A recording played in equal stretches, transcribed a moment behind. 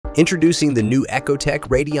Introducing the new Ecotech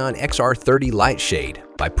Radion XR30 Light Shade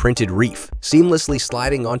by Printed Reef. Seamlessly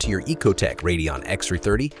sliding onto your Ecotech Radion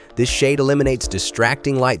XR30, this shade eliminates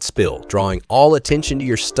distracting light spill, drawing all attention to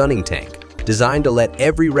your stunning tank. Designed to let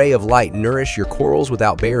every ray of light nourish your corals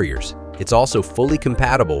without barriers, it's also fully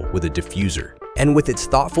compatible with a diffuser. And with its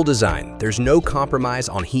thoughtful design, there's no compromise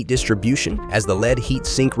on heat distribution as the lead heat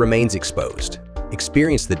sink remains exposed.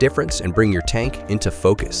 Experience the difference and bring your tank into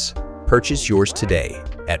focus. Purchase yours today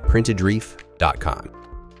at printedreef.com.